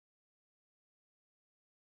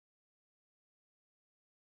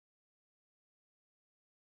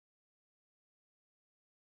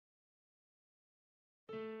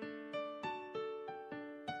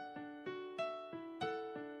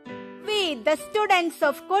we, the students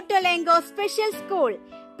of Cottolengo Special School,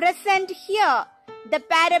 present here the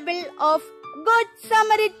parable of Good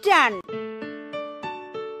Samaritan.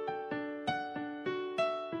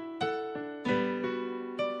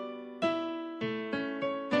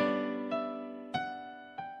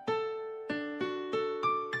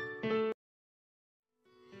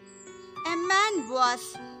 A man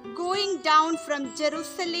was going down from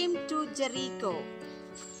Jerusalem to Jericho.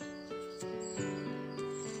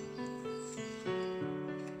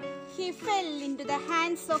 He fell into the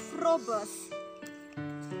hands of robbers,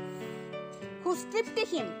 who stripped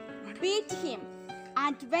him, beat him,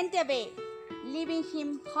 and went away, leaving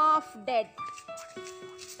him half dead.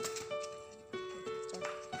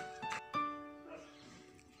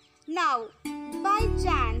 Now, by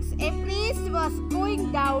chance, a priest was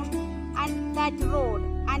going down that road,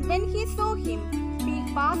 and when he saw him,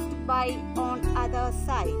 he passed by on other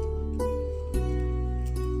side.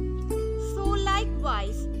 So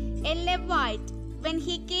likewise, a Levite, when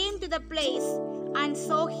he came to the place and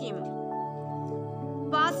saw him,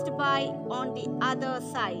 passed by on the other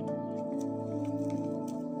side.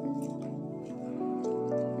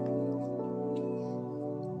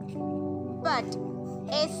 But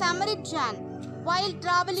a Samaritan, while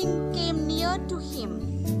traveling, came near to him.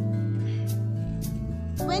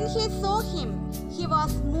 When he saw him, he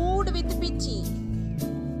was moved with pity.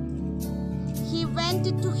 He went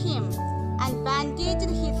to him and bandaged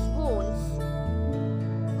his wounds,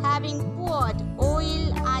 having poured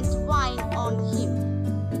oil and wine on him.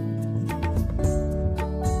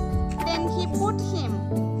 Then he put him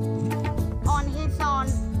on his own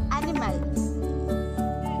animal,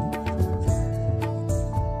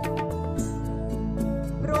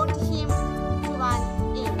 brought him to an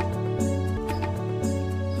inn.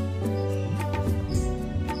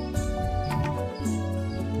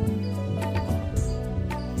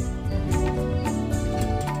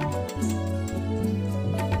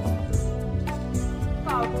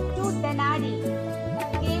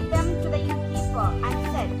 Gave them to the innkeeper and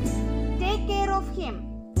said, "Take care of him,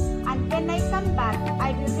 and when I come back,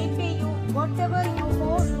 I will repay you whatever you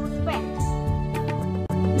owe you spent."